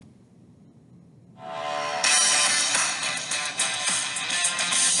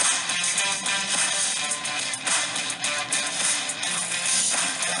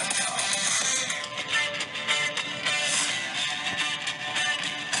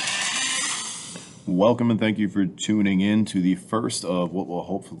Welcome and thank you for tuning in to the first of what will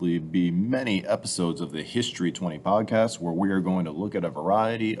hopefully be many episodes of the History 20 podcast, where we are going to look at a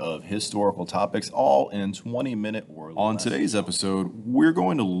variety of historical topics, all in 20-minute or less. On today's episode, we're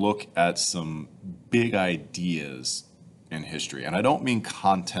going to look at some big ideas in history, and I don't mean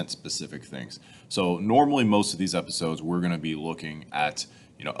content-specific things. So normally, most of these episodes, we're going to be looking at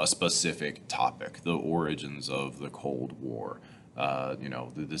a specific topic, the origins of the Cold War.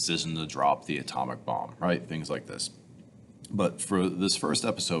 The decision to drop the atomic bomb, right? Things like this. But for this first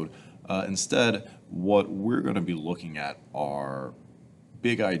episode, instead, what we're going to be looking at are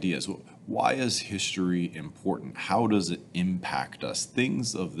big ideas. Why is history important? How does it impact us?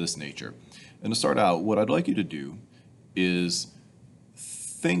 Things of this nature. And to start out, what I'd like you to do is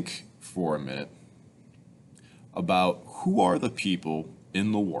think for a minute about who are the people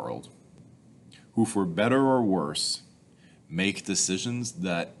in the world who, for better or worse, make decisions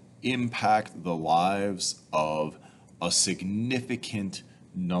that impact the lives of a significant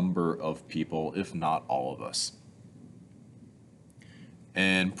number of people, if not all of us.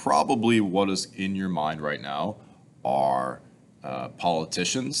 And probably what is in your mind right now are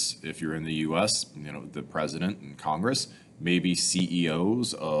politicians, if you're in the US, the president and Congress, maybe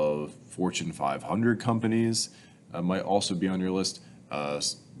CEOs of Fortune 500 companies might also be on your list,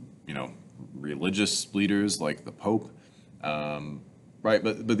 religious leaders like the Pope. Right,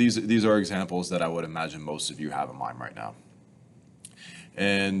 but these are examples that I would imagine most of you have in mind right now.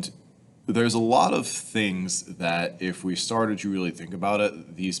 And there's a lot of things that if we started to really think about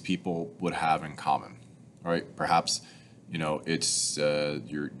it, these people would have in common, right? Perhaps, it's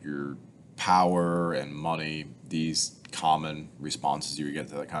your power and money, these common responses you get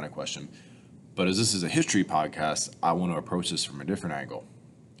to that kind of question. But as this is a history podcast, I want to approach this from a different angle.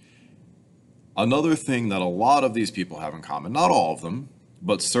 Another thing that a lot of these people have in common, not all of them,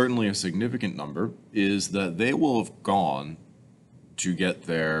 but certainly a significant number, is that they will have gone to get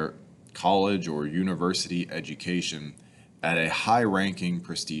their college or university education at a high-ranking,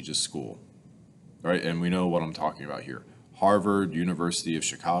 prestigious school, right? And we know what I'm talking about here. Harvard, University of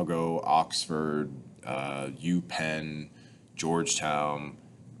Chicago, Oxford, UPenn, Georgetown,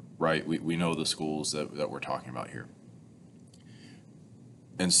 right? We know the schools that we're talking about here.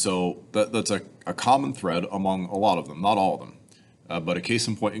 And so that's a common thread among a lot of them, not all of them. But a case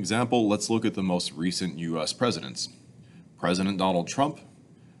in point example, let's look at the most recent U.S. presidents. President Donald Trump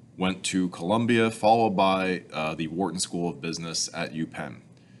went to Columbia, followed by the Wharton School of Business at UPenn.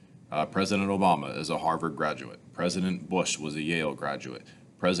 President Obama is a Harvard graduate. President Bush was a Yale graduate.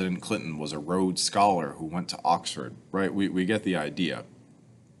 President Clinton was a Rhodes Scholar who went to Oxford, right? We get the idea.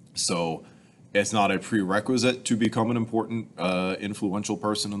 So it's not a prerequisite to become an important, influential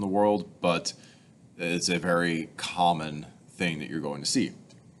person in the world, but it's a very common thing that you're going to see.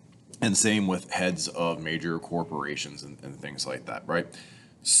 And same with heads of major corporations and things like that, right?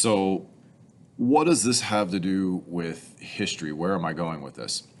 So what does this have to do with history? Where am I going with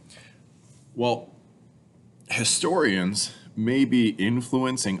this? Well, historians may be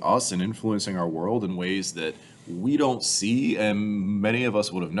influencing us and influencing our world in ways that we don't see and many of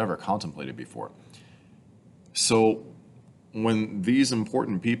us would have never contemplated before. So when these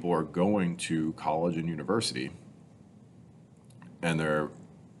important people are going to college and university and they're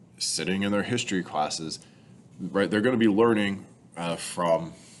sitting in their history classes, right, they're going to be learning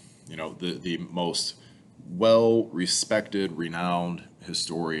from the most well-respected, renowned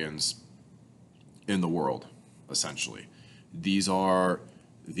historians in the world, essentially. These are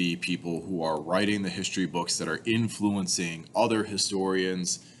the people who are writing the history books that are influencing other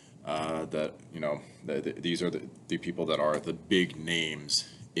historians. These are the people that are the big names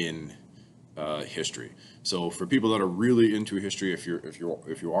in history. So for people that are really into history, if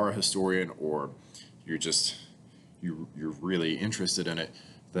you are a historian or you're really interested in it,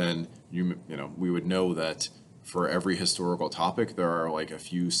 then we would know that for every historical topic there are like a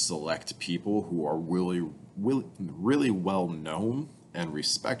few select people who are really well known and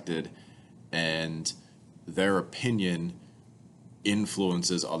respected, and their opinion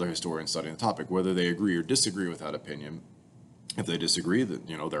influences other historians studying the topic, whether they agree or disagree with that opinion. If they disagree, that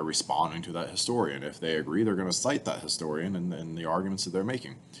they're responding to that historian. If they agree, they're going to cite that historian and the arguments that they're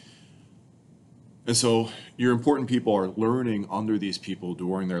making. And so your important people are learning under these people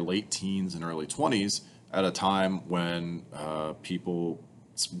during their late teens and early 20s at a time when people's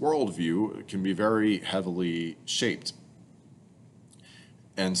worldview can be very heavily shaped.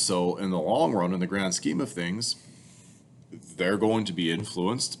 And so in the long run, in the grand scheme of things, they're going to be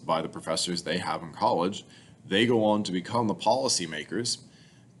influenced by the professors they have in college. They go on to become the policymakers,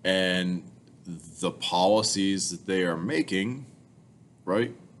 and the policies that they are making,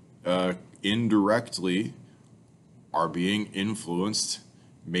 right, indirectly are being influenced,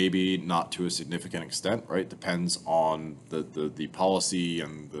 maybe not to a significant extent, right? Depends on the policy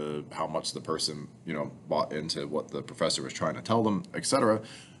and how much the person, bought into what the professor was trying to tell them, etc.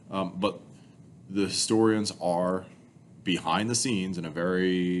 But the historians are behind the scenes in a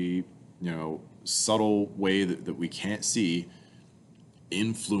very, subtle way that we can't see,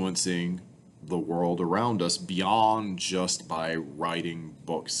 influencing the world around us beyond just by writing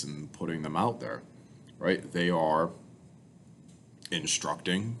books and putting them out there, right? They are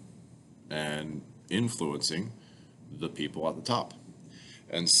instructing and influencing the people at the top.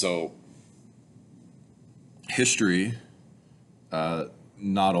 And so history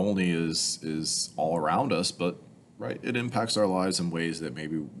not only is all around us, but right, it impacts our lives in ways that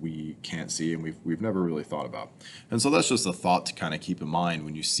maybe we can't see and we've never really thought about. And so that's just a thought to kind of keep in mind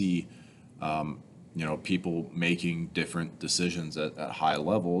when you see people making different decisions at high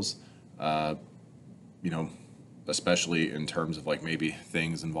levels, especially in terms of like maybe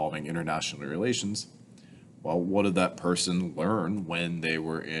things involving international relations. Well, what did that person learn when they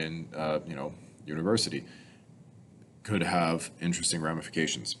were in, university? Could have interesting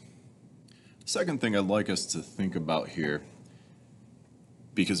ramifications. Second thing I'd like us to think about here,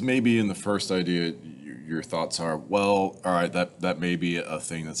 because maybe in the first idea, your thoughts are, well, all right, that may be a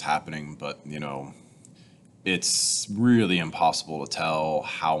thing that's happening, but, it's really impossible to tell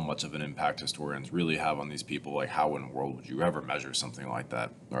how much of an impact historians really have on these people. Like, how in the world would you ever measure something like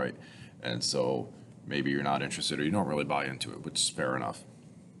that, all right? And so maybe you're not interested or you don't really buy into it, which is fair enough.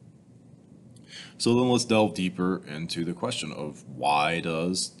 So then let's delve deeper into the question of why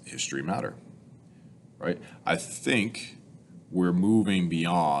does history matter, right? I think we're moving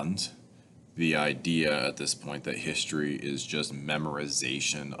beyond the idea at this point that history is just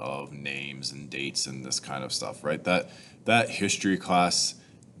memorization of names and dates and this kind of stuff, right? That history class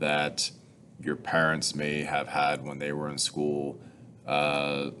that your parents may have had when they were in school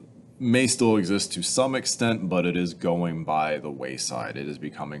may still exist to some extent, but it is going by the wayside. It is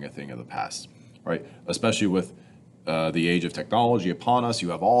becoming a thing of the past, right? Especially with the age of technology upon us,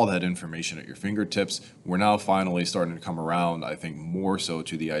 you have all that information at your fingertips. We're now finally starting to come around, I think, more so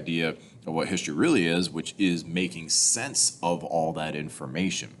to the idea of what history really is, which is making sense of all that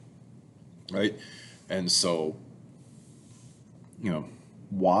information, right? And so,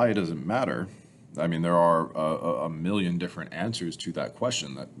 why does it matter? I mean, there are a million different answers to that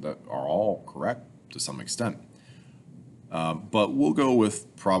question that are all correct to some extent. But we'll go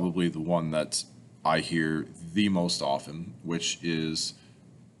with probably the one that I hear the most often, which is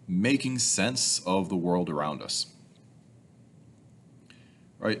making sense of the world around us,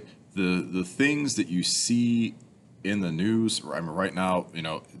 right? The things that you see in the news, I mean, right now,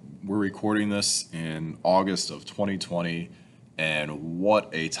 we're recording this in August of 2020, and what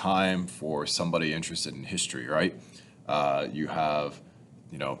a time for somebody interested in history, right? You have,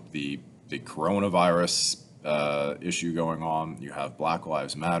 the coronavirus issue going on. You have Black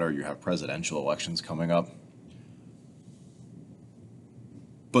Lives Matter. You have presidential elections coming up.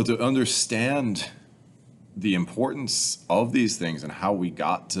 But to understand the importance of these things and how we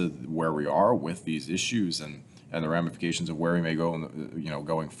got to where we are with these issues and the ramifications of where we may go,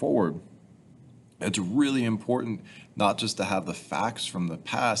 going forward, it's really important not just to have the facts from the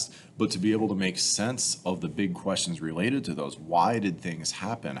past, but to be able to make sense of the big questions related to those. Why did things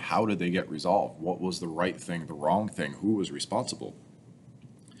happen? How did they get resolved? What was the right thing, the wrong thing? Who was responsible?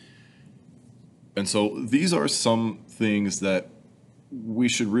 And so these are some things that we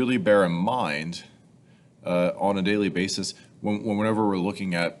should really bear in mind on a daily basis whenever we're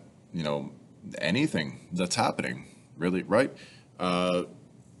looking at, anything that's happening, really, right?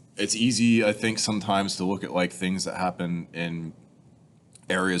 It's easy, I think, sometimes to look at like things that happen in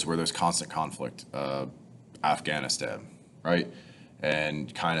areas where there's constant conflict, Afghanistan, right?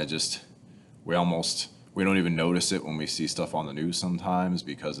 And kind of just, we don't even notice it when we see stuff on the news sometimes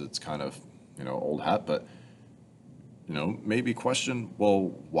because it's kind of, old hat, but, maybe question,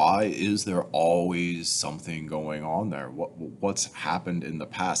 well, why is there always something going on there? What's happened in the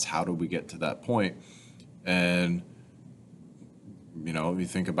past? How did we get to that point? And you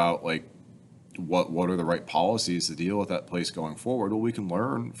think about like what are the right policies to deal with that place going forward? Well, we can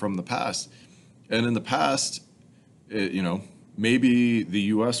learn from the past. And in the past, maybe the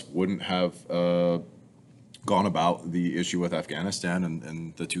U.S. wouldn't have gone about the issue with Afghanistan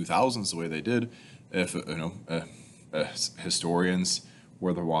in the 2000s the way they did if, historians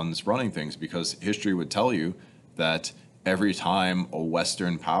were the ones running things, because history would tell you that every time a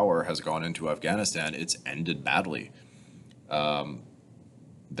Western power has gone into Afghanistan, it's ended badly.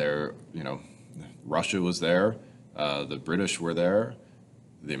 Russia was there, the British were there,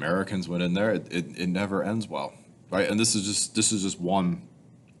 the Americans went in there. It never ends well, right? And this is just one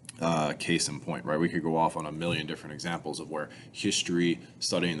case in point, right? We could go off on a million different examples of where history,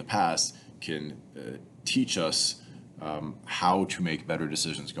 studying the past, can teach us how to make better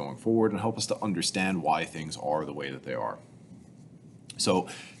decisions going forward and help us to understand why things are the way that they are. So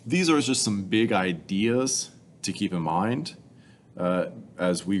these are just some big ideas to keep in mind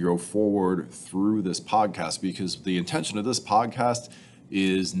as we go forward through this podcast, because the intention of this podcast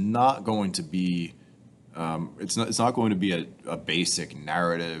is not going to be it's not going to be a basic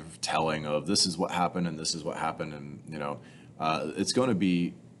narrative telling of this is what happened and this is what happened, and it's going to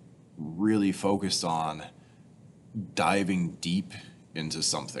be really focused on diving deep into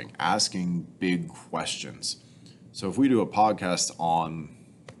something, asking big questions. So if we do a podcast on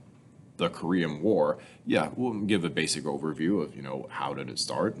the Korean War, yeah, we'll give a basic overview of, how did it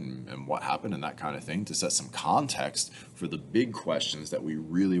start and what happened and that kind of thing, to set some context for the big questions that we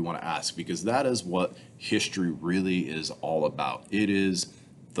really want to ask, because that is what history really is all about. It is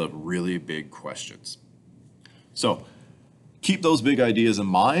the really big questions. So keep those big ideas in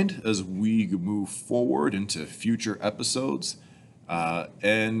mind as we move forward into future episodes.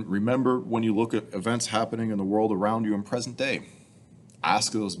 And remember, when you look at events happening in the world around you in present day,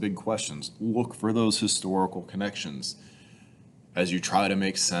 ask those big questions. Look for those historical connections as you try to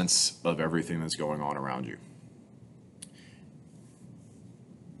make sense of everything that's going on around you.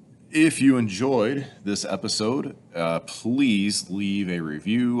 If you enjoyed this episode, please leave a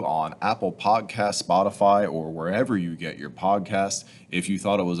review on Apple Podcasts, Spotify, or wherever you get your podcasts. If you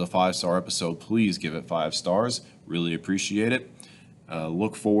thought it was a 5-star episode, please give it 5 stars. Really appreciate it.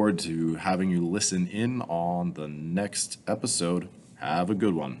 Look forward to having you listen in on the next episode. Have a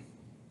good one.